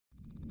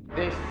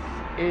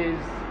is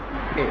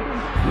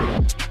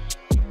it.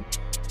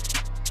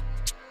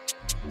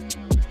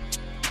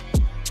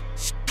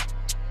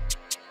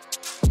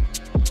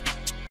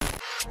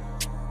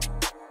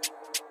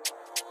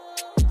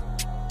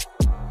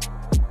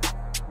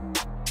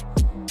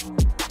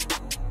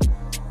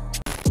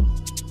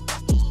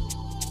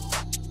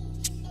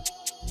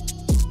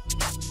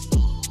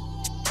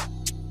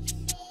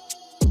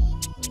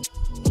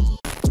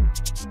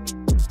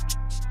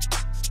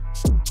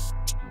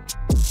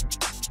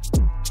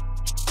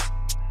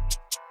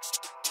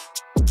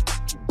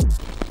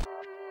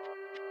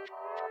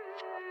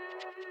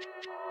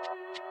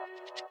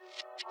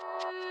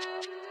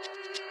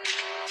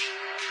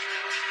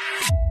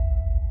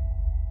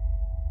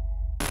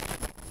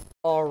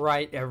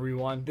 Alright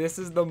everyone, this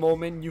is the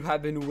moment you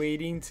have been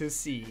waiting to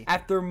see.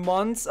 After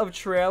months of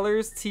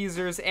trailers,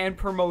 teasers, and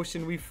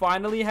promotion, we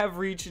finally have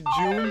reached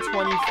June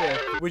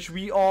 25th, which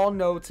we all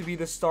know to be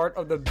the start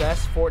of the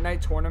best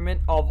Fortnite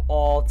tournament of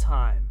all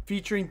time.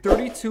 Featuring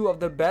 32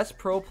 of the best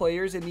pro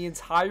players in the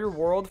entire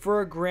world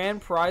for a grand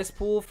prize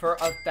pool for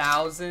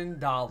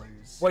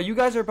 $1,000. What you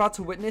guys are about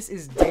to witness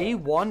is day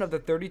one of the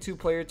 32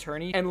 player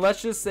tourney, and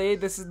let's just say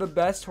this is the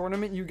best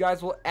tournament you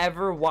guys will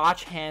ever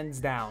watch, hands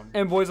down.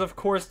 And boys, of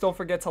course, don't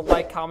forget to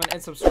like, comment,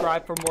 and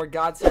subscribe for more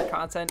God tier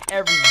content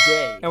every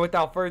day. And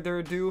without further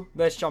ado,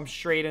 let's jump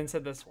straight into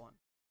this one.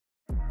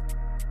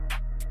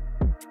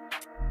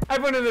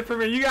 Everyone in the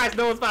premiere, you guys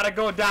know what's about to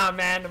go down,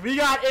 man. We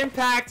got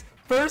Impact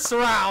first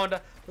round.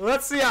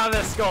 Let's see how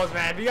this goes,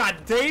 man. We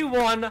got day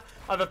one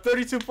of the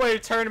 32 player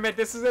tournament.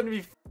 This is gonna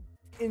be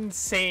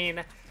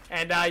insane.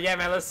 And yeah,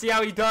 man, let's see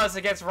how he does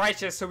against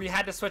Righteous. So we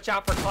had to switch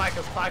out for Clyde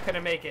because Clyde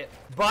couldn't make it.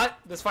 But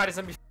this fight is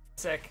gonna be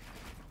sick.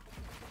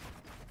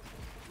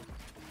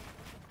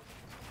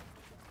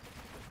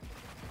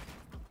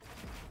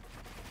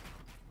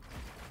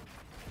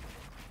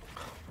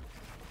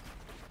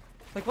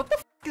 Like, what the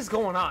f is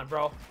going on,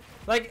 bro?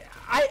 Like,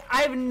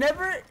 I've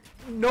never...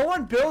 No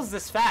one builds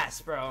this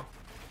fast, bro.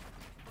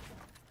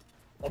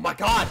 Oh my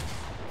god.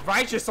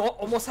 Righteous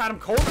almost had him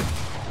cold.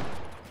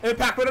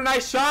 Impact with a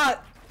nice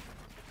shot.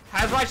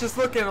 Has Righteous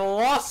looking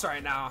lost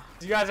right now.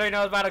 You guys already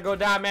know it's about to go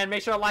down, man.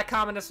 Make sure to like,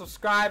 comment, and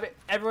subscribe.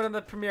 Everyone in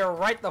the premiere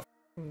right the f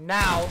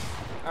now.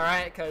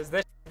 Alright, because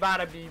this is about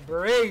to be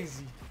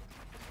crazy.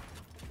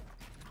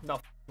 No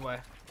f way.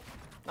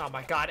 Oh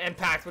my god,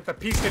 Impact with the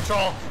piece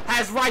control.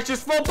 Has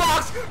Righteous full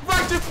box.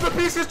 Righteous with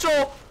the piece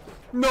control.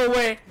 No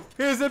way.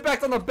 Here's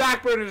Impact on the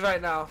back burners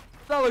right now.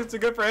 That looks too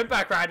good for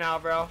Impact right now,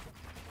 bro.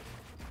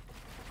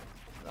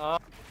 Oh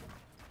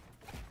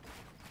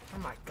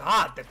my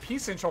god, the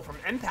piece control from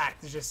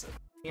Impact is just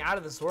out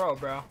of this world,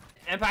 bro.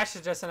 Impact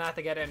should just have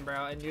to get in,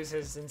 bro, and use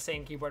his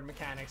insane keyboard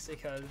mechanics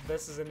because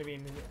this is going to be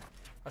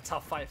a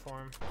tough fight for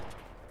him.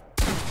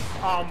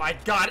 Oh my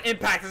god,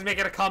 Impact is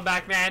making a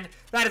comeback, man.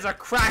 That is a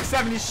crack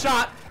 70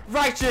 shot.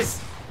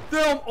 Righteous.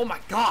 Oh my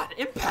god,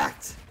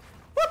 Impact.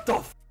 What the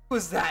f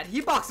was that?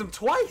 He boxed him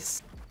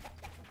twice.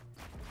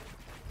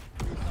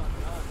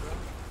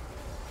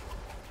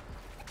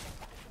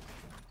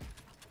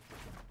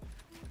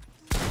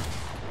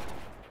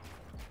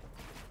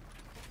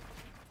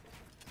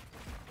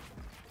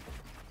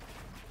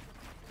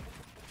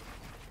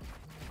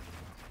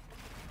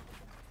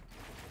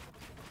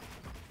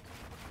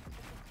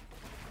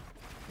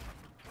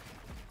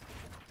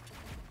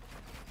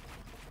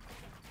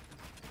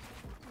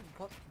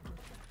 What?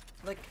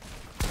 Like,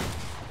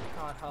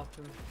 God help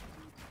him.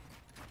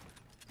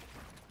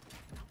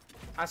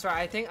 I swear,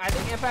 I think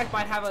Impact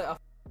might have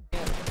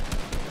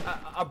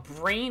a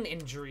brain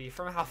injury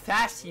from how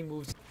fast he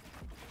moves.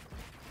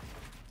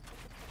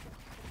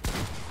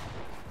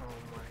 Oh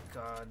my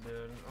god,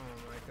 dude. Oh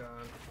my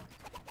god.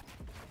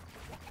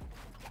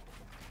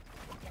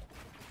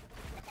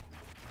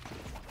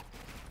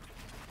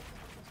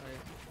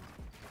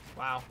 Like,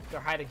 wow, they're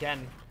hide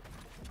again.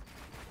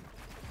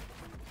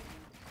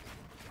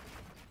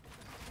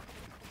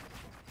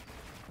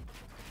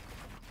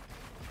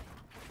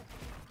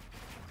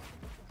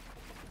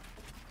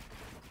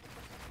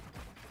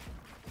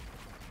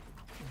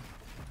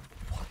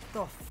 What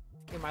the f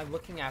am I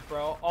looking at,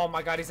 bro? Oh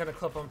my god, he's gonna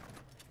clip him.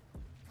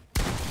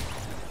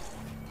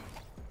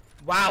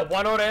 Wow,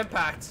 1-0 to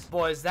Impact.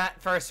 Boys,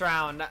 that first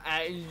round,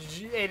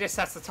 it just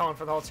sets the tone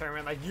for the whole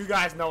tournament. Like, you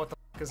guys know what the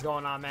f is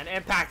going on, man.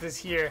 Impact is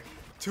here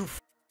to f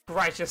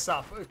Righteous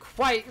up.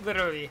 Quite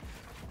literally.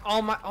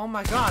 Oh my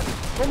god.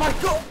 Oh my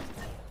god!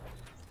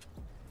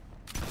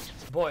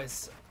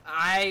 Boys,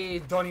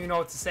 I don't even know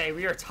what to say.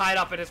 We are tied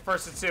up in this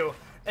first to two.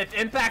 If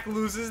Impact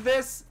loses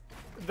this,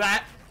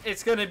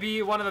 it's gonna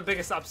be one of the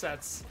biggest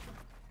upsets.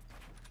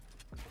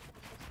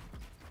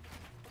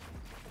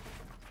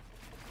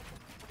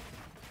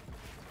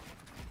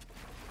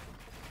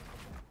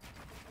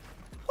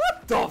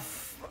 What the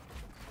f?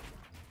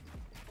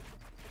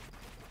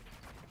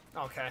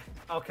 Okay,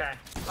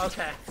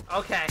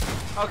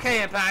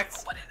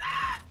 Impact. What is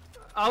that?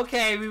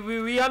 Okay,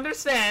 we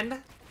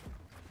understand.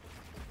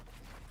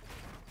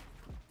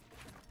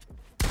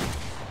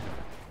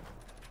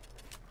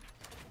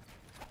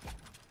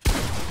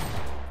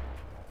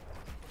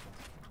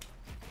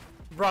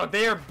 Bro,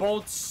 they are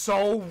both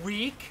so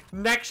weak.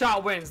 Next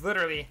shot wins,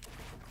 literally.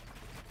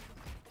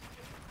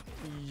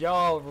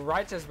 Yo,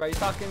 righteous, bro. You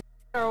talking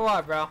or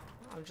what, bro?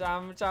 I'm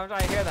trying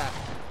to hear that.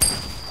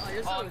 Oh,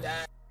 you're so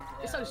bad.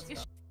 It's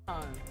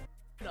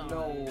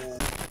no.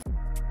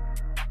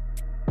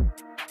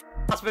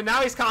 But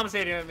now he's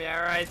commentating with me,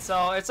 alright?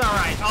 So it's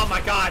alright. Oh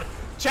my god.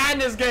 Chatton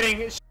is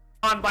getting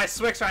on by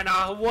Swix right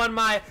now, who won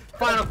my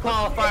final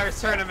qualifiers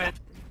tournament.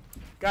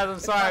 Guys, I'm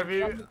sorry if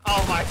you.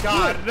 Oh my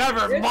god,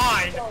 never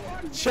mind.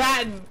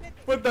 Chatton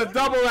with the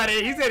double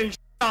edit. He's getting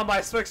on by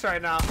Swix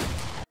right now.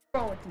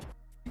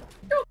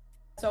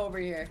 It's over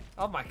here.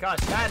 Oh my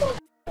god, Chatton.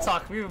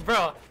 Talk me,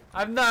 bro.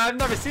 I've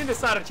never seen this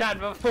side of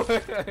Chatton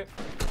before.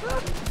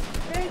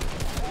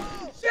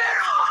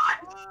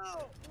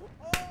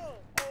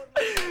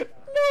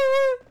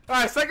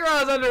 Alright, second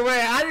round is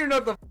underway. I didn't even know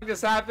what the fuck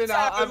just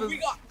happened. We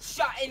got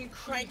Chatton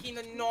cranking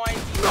the 90.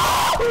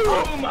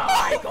 Oh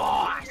my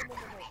gosh!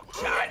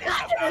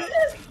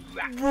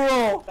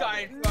 Bro!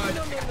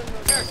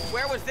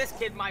 Where was this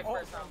kid my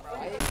first round, bro?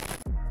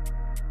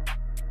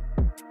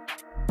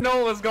 I know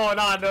what was going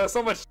on. There was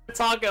so much shit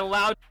talking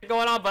loud shit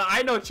going on, but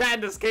I know Chatton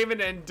just came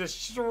in and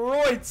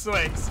destroyed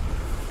Swix.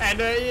 And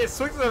yeah,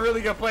 Swix is a really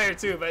good player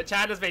too, but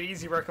Chatton just made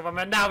easy work of him.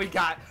 And now we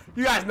got,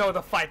 you guys know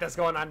the fight that's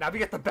going on now. We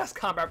got the best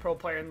combat pro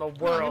player in the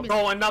world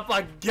going up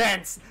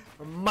against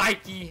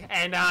Mikey.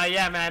 And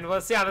yeah, man,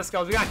 let's see how this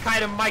goes. We got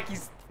Kite and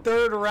Mikey's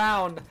third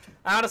round.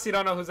 I honestly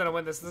don't know who's gonna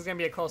win this. This is gonna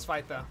be a close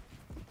fight though.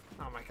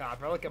 Oh my god,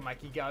 bro, look at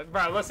Mikey go.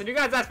 Bro, listen, you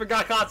guys asked for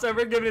God Caught, so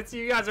we're giving it to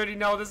you. You guys already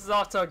know this is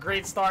off to a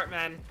great start,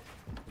 man.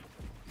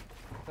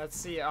 Let's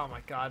see. Oh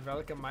my god, bro,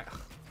 look at my.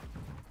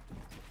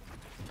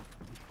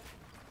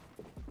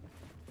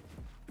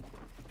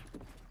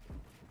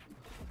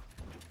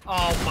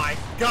 Oh my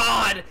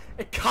god!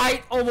 A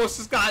Kite almost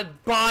just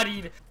got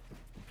bodied.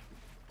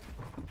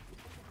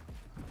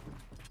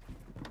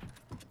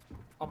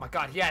 Oh my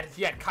god, he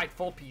had Kite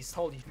full piece.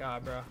 Holy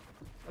god, bro.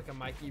 Look at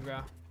Mikey, bro.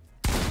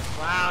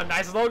 Wow,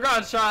 nice low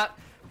ground shot.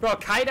 Bro,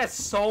 Kite has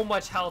so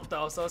much health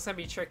though, so it's gonna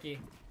be tricky.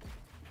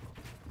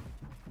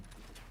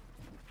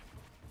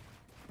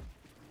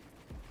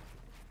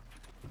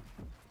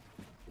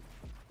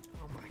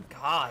 Oh my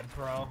god,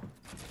 bro.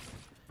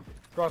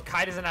 Bro,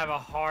 Kite doesn't have a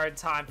hard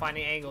time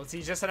finding angles.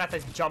 He's just gonna have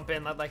to jump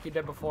in like he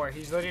did before.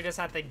 He's literally just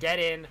have to get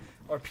in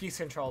or piece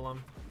control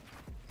him.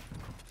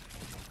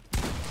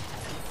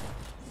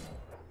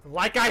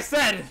 Like I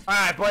said.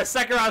 Alright, boys,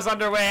 second round's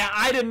underway.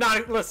 I did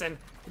not listen.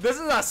 This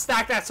is a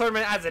stacked ass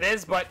tournament as it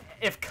is, but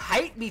if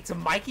Kite beats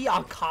Mikey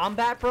on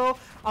combat, bro,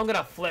 I'm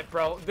gonna flip,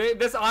 bro.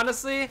 This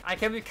honestly, I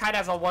can't believe Kite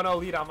has a 1-0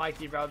 lead on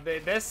Mikey, bro.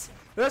 This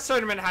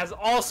tournament has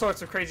all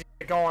sorts of crazy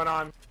shit going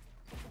on.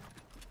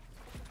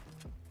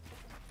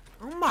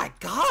 Oh my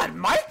god,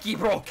 Mikey,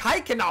 bro.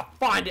 Kite cannot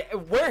find it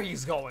where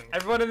he's going.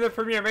 Everyone in the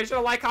premiere, make sure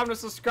to like, comment, and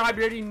subscribe.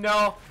 You already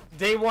know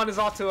day one is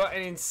off to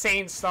an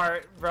insane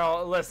start,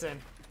 bro. Listen,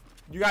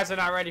 you guys are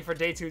not ready for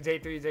day 2, day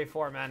 3, day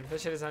 4, man.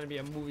 This shit is gonna be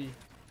a movie.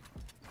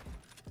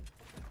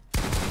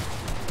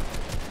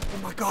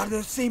 Oh my god,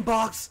 the same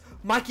box.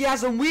 Mikey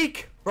has him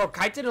weak. Bro,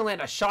 Kite didn't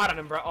land a shot on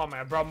him, bro. Oh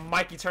man, bro,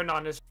 Mikey turned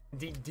on his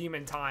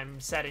demon time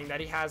setting that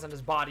he has on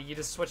his body. He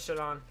just switched it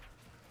on.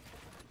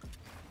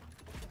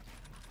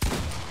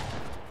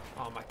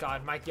 Oh my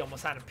god, Mikey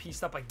almost had him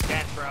pieced up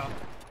again, bro.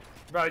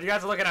 Bro, you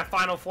guys are looking at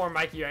Final Four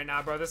Mikey right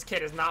now, bro. This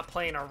kid is not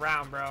playing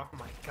around, bro. Oh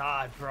my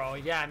god, bro.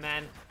 Yeah,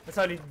 man. I'm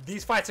telling you,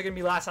 these fights are going to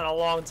be lasting a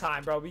long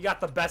time, bro. We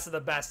got the best of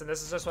the best, and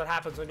this is just what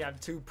happens when you have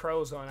two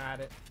pros going at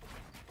it.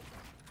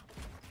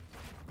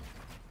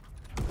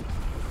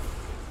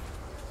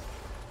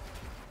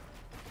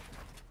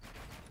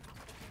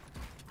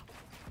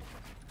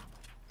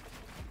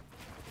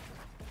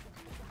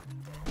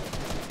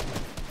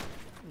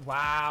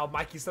 Wow,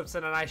 Mikey slips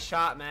in a nice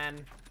shot,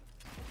 man.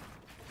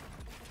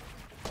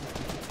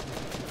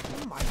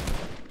 Oh my.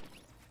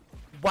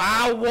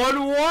 Wow,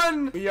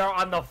 1-1. We are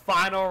on the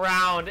final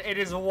round. It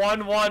is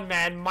 1-1,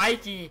 man.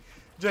 Mikey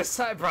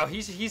just, bro,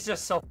 he's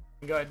just so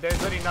good.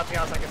 There's literally nothing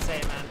else I can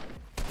say, man.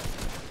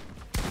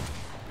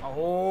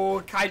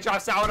 Oh, Kai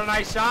drops out with a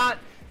nice shot.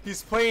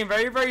 He's playing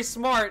very, very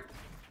smart.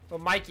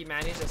 But Mikey,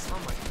 man, he's just, oh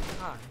my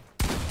god.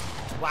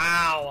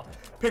 Wow.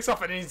 Picks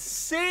off an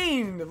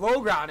insane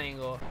low ground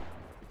angle.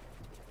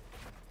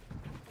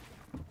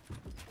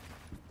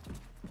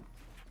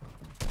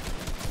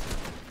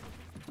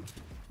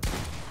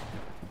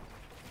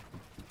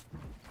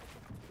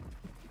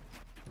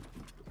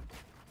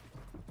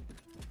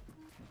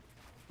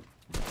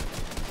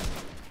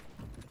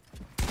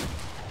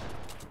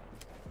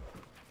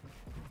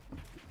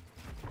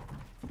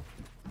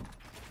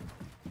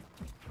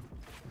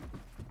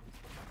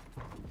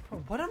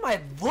 What am I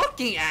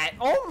looking at?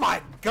 Oh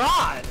my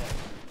god!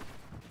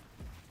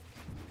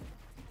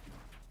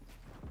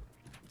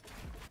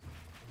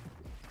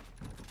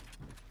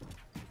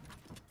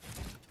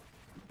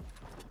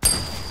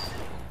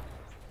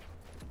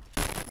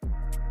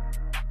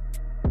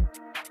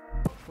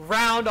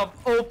 Round of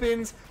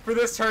opens for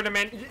this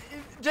tournament.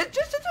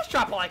 Just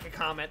drop a like and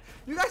comment.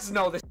 You guys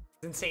know this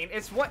is insane.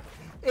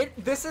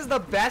 This is the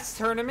best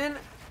tournament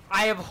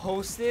I have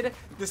hosted.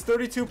 This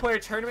 32-player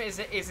tournament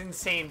is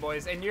insane,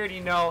 boys. And you already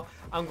know.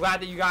 I'm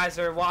glad that you guys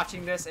are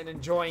watching this and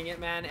enjoying it,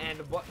 man. And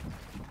what?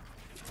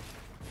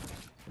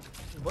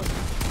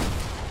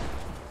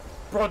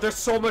 Bro, there's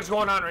so much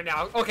going on right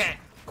now. Okay,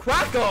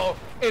 Quacko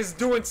is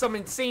doing some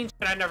insane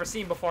shit I've never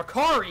seen before.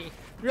 Kari,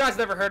 you guys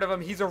never heard of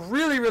him. He's a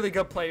really, really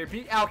good player.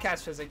 Beat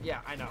Outcast Physics. Yeah,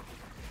 I know.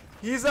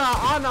 He's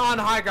on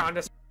high ground,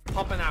 just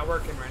pumping that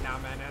work in right now,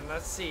 man. And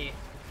let's see.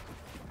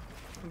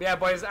 But yeah,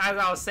 boys, as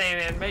I was saying,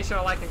 man, make sure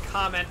to like and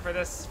comment for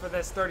this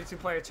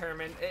 32-player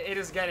tournament. It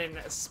is getting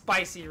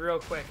spicy real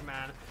quick,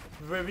 man.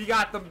 We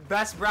got the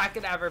best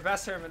bracket ever,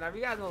 best tournament ever.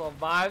 You guys know little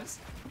vibes.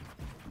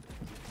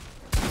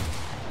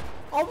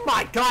 Oh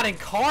my god, and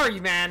Kari,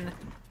 man.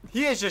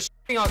 He is just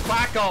shitting on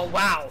Quacko.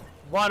 Wow.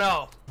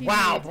 1-0.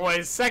 Wow,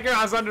 boys. Second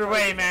round's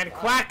underway, man.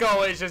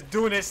 Quacko is just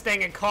doing his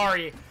thing in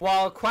Kari.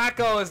 While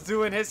Quacko is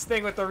doing his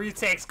thing with the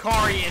retakes,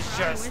 Kari is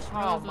just...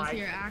 Oh my...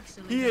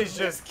 He is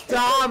just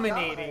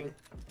dominating.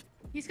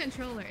 He's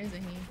controller,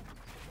 isn't he?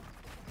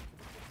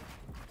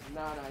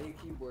 Nah, he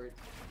keyboard.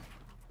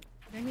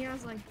 Then he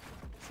has like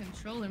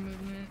controller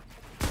movement.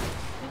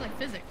 He's like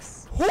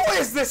physics. Who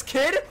is this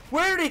kid?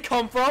 Where did he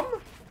come from?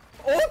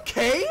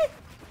 Okay.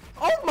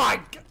 Oh my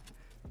god.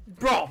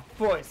 Bro,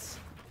 boys.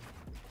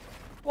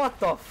 What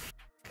the f?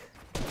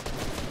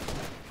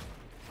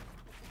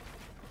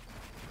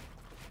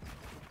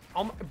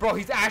 Bro,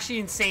 he's actually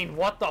insane.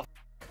 What the f?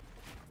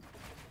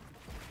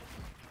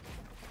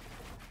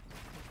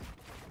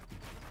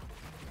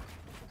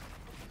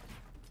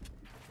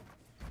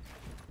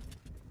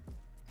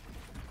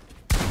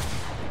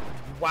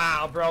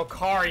 Wow, bro,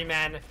 Kari,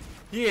 man.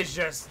 He is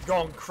just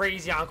going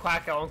crazy on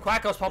Quacko, and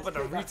Quacko's pumping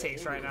the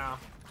retakes right now.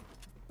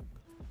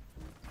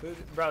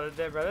 Bro,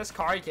 this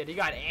Kari kid, he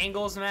got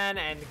angles, man,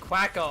 and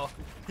Quacko,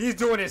 he's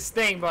doing his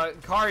thing,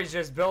 but Kari's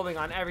just building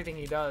on everything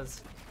he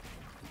does.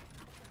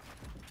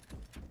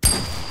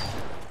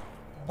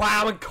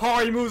 Wow, and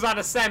Kari moves on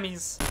to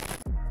semis.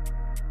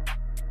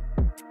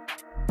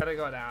 Gotta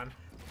go down.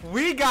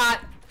 We got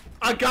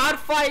a god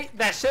fight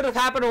that should have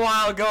happened a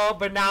while ago,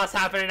 but now it's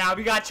happening now.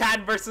 We got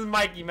Chad versus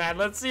Mikey, man.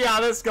 Let's see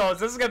how this goes.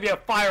 This is gonna be a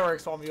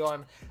fireworks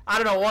 1v1.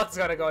 I don't know what's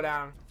gonna go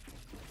down.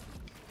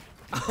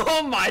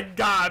 Oh my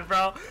god,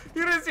 bro.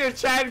 You didn't see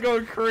Chad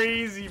going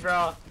crazy,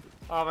 bro.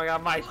 Oh my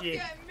god, Mikey.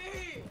 Look at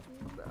me!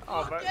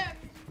 Oh Look my...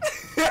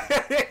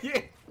 at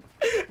me!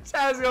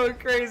 Chad's going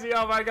crazy.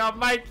 Oh my god,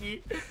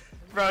 Mikey.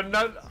 Bro,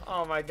 no...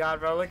 Oh my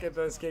god, bro. Look at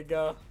this kid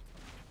go.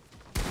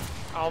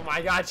 Oh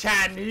my god,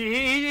 Chad,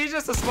 he's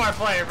just a smart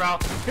player, bro.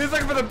 He's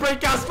looking for the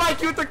breakouts.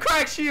 Mikey with the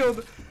crack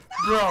shield.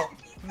 Bro,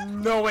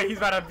 no way he's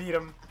about to beat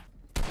him.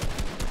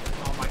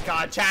 Oh my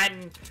god, Chad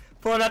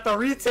pulling out the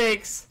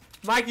retakes.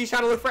 Mikey's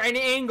trying to look for any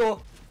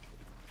angle.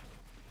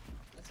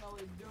 That's how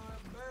we do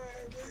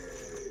it,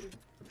 baby.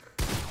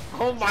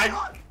 Oh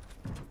my...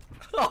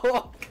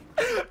 Oh,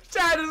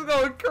 Chad is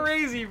going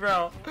crazy,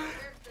 bro.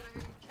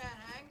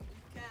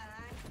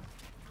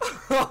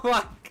 Oh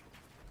my...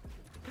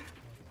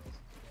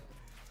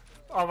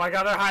 Oh my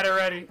god, they're hide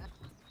already.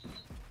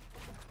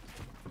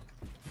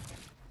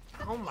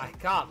 Oh my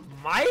god,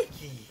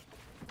 Mikey!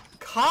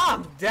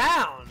 Calm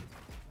down!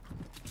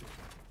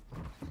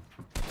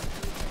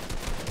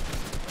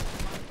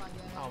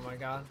 Oh my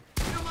god.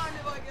 You don't mind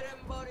if I get him,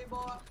 buddy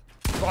boy?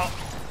 Well,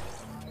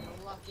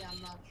 You're lucky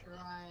I'm not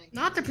trying.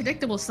 Not the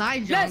predictable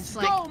side Let's jumps.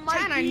 Like, go, Mikey.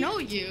 Chad, I know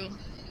you.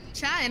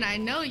 Chad, I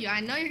know you.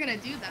 I know you're gonna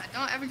do that.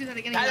 Don't ever do that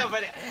again.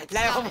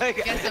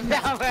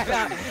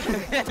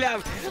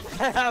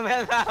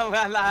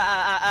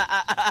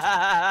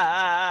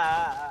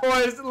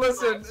 boys,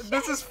 listen,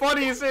 this is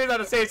funny you say that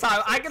at the same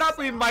time. I cannot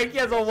believe Mikey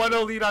has a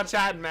 1-0 lead on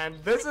Chad, man.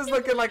 This is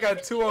looking like a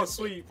 2-0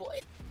 sweep.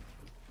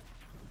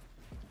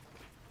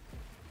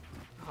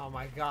 Oh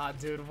my god,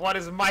 dude. What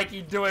is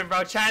Mikey doing,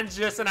 bro? Chad's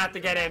just gonna have to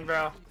get in,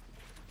 bro.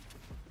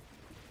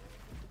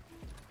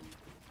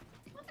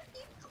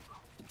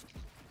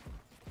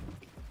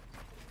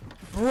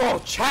 Bro,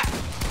 Chad.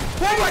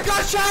 Oh my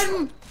god,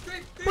 Chad!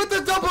 With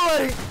the double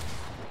edit!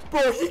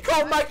 Bro, he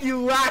caught Mikey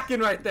lacking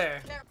right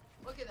there.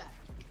 Look at that.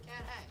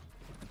 Can't hang.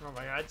 Oh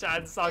my god,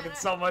 Chad's talking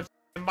so much.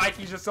 And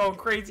Mikey's just going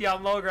crazy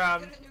on low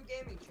ground. Get a new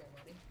gaming chair,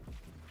 buddy.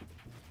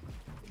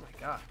 Oh my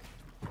god.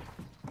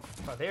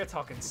 Bro, they are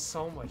talking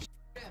so much.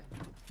 Yeah.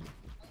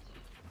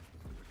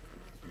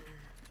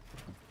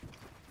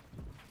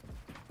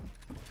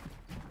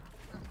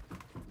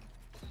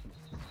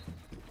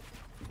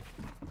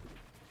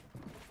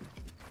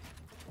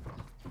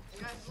 Hey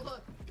guys,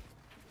 look.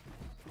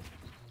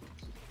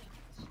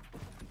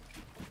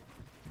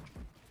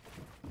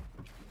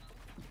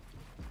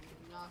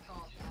 Knock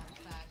off that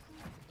fact.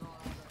 No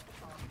other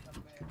part of the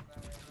very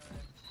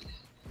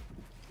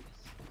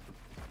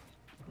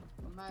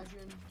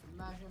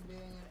Imagine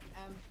being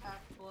an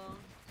impact clone.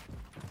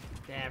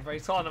 Damn, bro,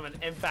 he's calling him an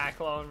impact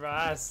clone, bro.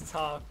 That's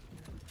tough.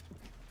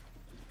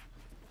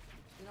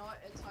 You know what?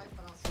 It's hype,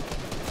 but I'll say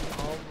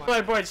Oh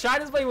my. Boy,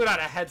 Chad is playing without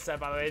a headset,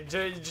 by the way,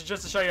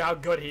 just to show you how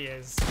good he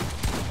is.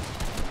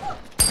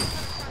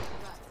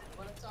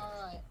 but it's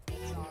alright.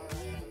 It's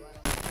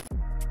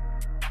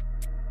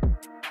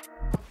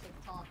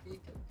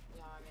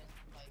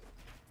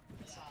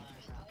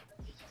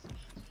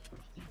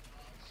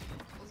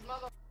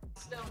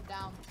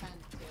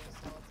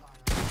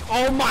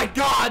Oh my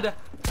god!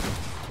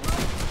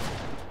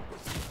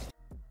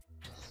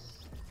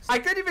 I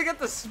couldn't even get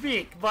to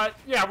speak, but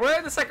yeah, we're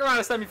in the second round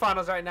of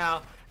semifinals right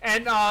now.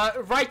 And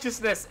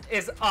Righteousness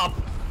is up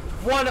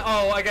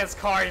 1-0 against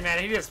Kari, man.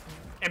 He just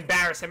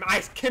embarrassed him. I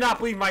cannot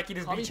believe Mikey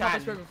just beat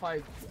Chad.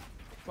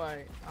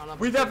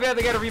 We definitely have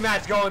to get a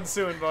rematch going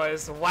soon,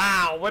 boys.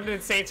 Wow, what an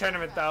insane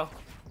tournament, though.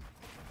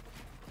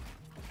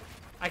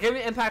 I gave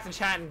me Impact and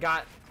Chat and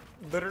got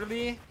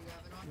literally,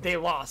 they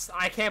lost.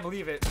 I can't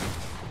believe it.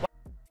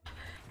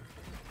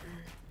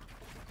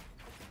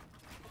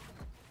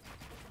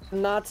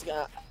 Not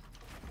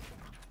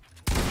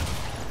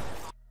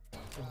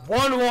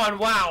 1-1,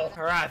 wow.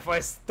 Alright,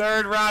 boys,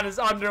 third round is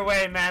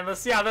underway, man. Let's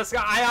see how this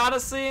goes.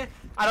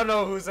 I don't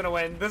know who's gonna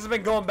win. This has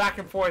been going back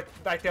and forth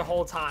like the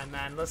whole time,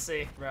 man. Let's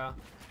see, bro.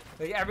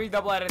 Like every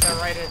double edit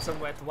that right hits him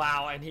with,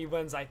 wow, and he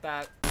wins like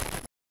that.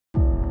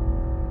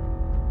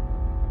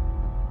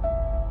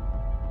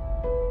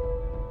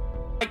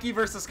 Mikey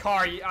versus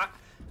Kari.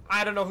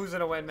 I don't know who's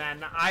gonna win,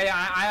 man. I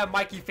have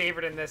Mikey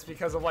favored in this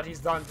because of what he's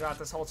done throughout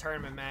this whole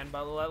tournament, man.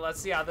 But let's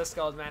see how this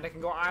goes, man. It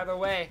can go either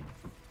way.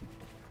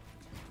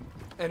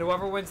 And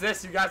whoever wins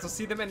this, you guys will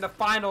see them in the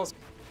finals.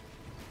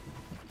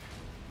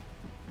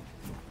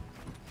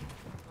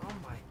 Oh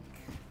my.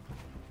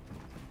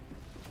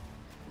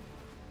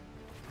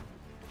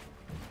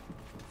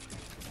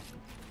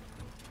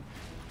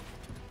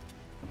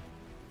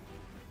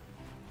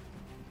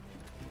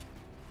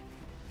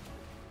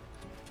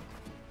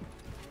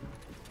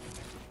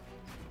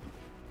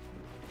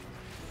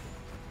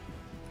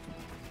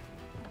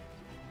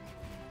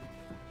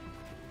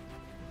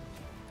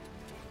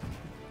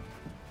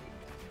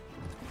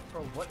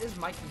 Bro, what is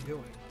Mikey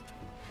doing?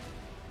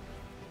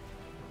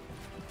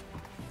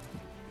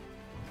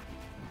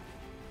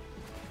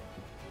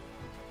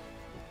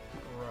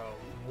 Bro,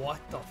 what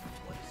the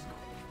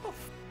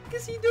fuck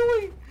is he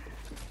doing?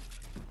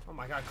 Oh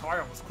my god, Kari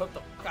almost clipped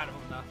the fuck out of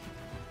him though.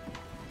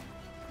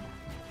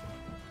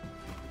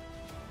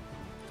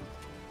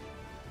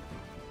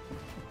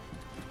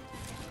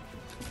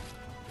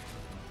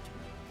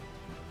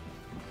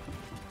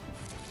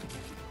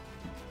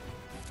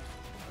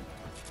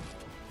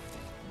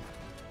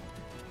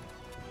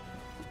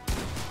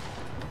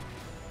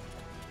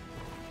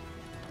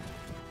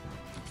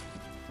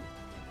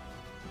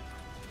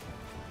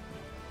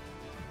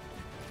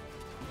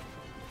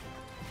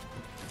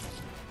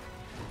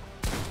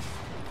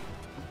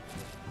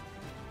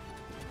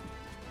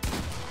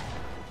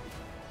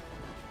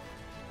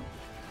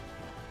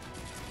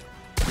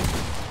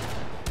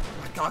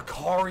 God,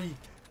 Kari,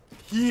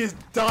 he is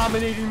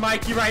dominating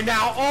Mikey right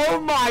now. Oh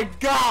my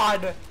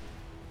god!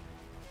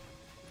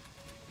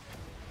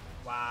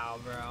 Wow,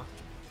 bro.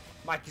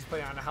 Mikey's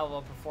putting on a hell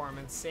of a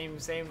performance. Same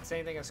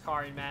thing as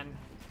Kari, man.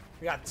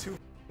 We got two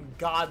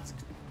gods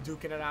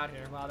duking it out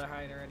here. Wow, they're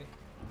hiding already.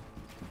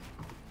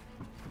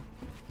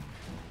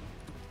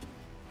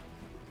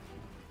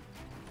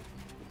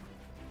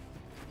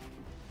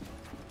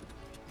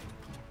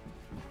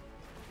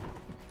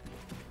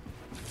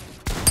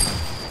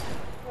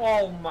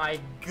 Oh my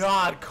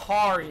god,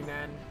 Kari,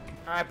 man.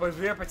 Alright, but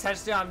we are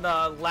potentially on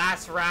the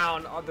last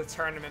round of the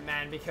tournament,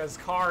 man, because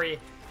Kari,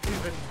 he's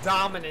been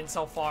dominant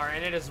so far,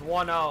 and it is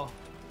 1-0.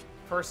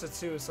 First of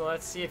two, so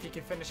let's see if he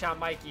can finish out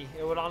Mikey.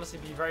 It would honestly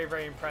be very,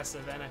 very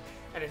impressive and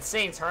an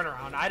insane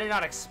turnaround. I did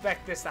not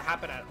expect this to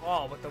happen at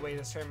all with the way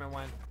this tournament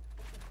went.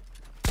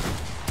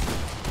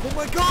 Oh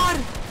my god!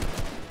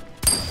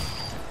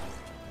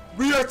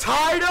 We are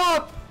tied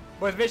up!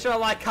 But make sure to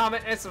like,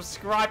 comment, and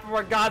subscribe for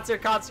more God Tier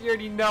content. You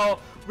already know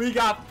we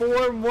got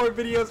 4 more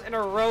videos in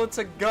a row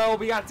to go.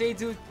 We got day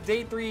 2,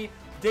 day 3,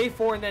 day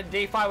 4, and then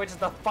day 5, which is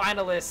the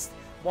finalist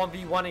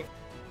 1v1,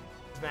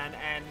 man.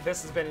 And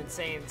this has been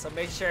insane. So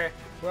make sure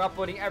we're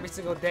uploading every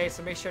single day.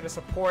 So make sure to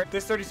support.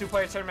 This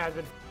 32-player tournament has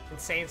been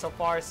insane so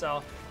far.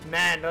 So,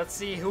 man, let's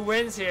see who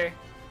wins here.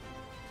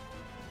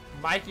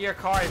 Mikey or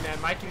Kari,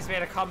 man. Mikey's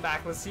made a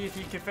comeback. Let's see if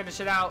he can finish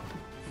it out.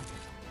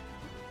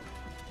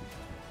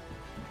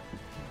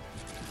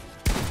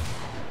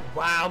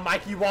 Wow,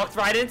 Mikey walked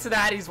right into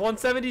that. He's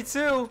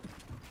 172.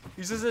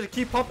 He's just going to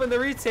keep pumping the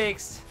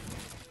retakes.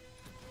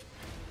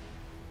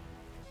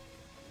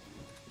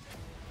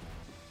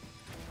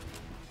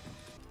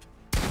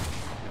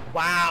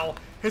 Wow.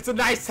 It's a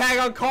nice tag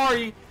on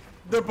Kari.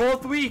 They're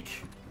both weak.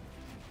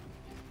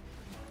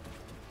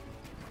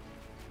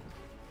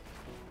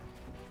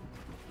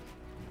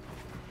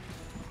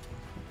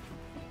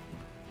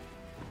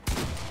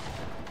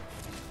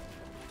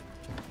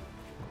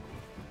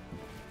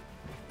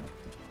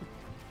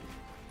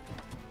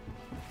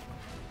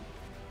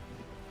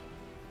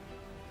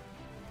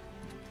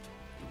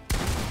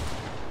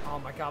 Oh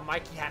my god,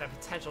 Mikey had a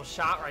potential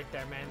shot right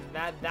there, man.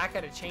 That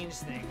could have changed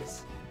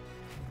things.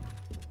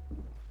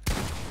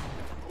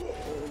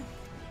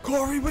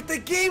 Kari with the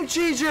game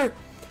changer!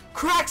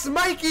 Cracks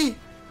Mikey!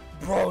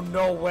 Bro,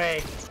 no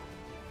way.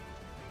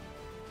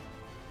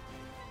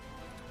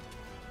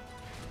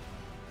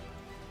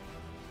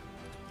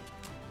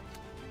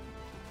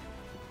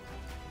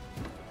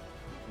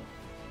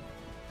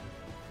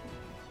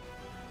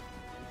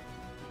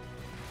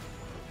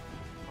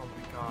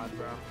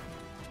 bro.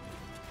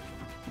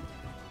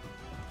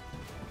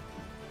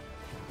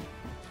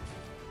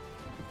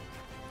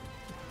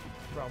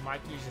 Bro,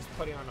 Mikey's just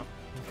putting on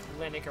a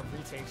clinic of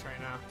retakes right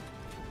now.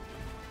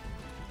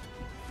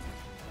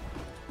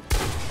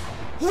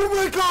 Oh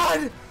my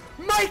god!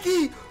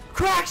 Mikey!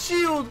 Crack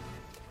shield!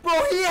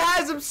 Bro, he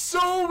has him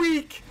so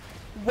weak!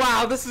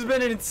 Wow, this has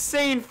been an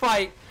insane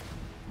fight.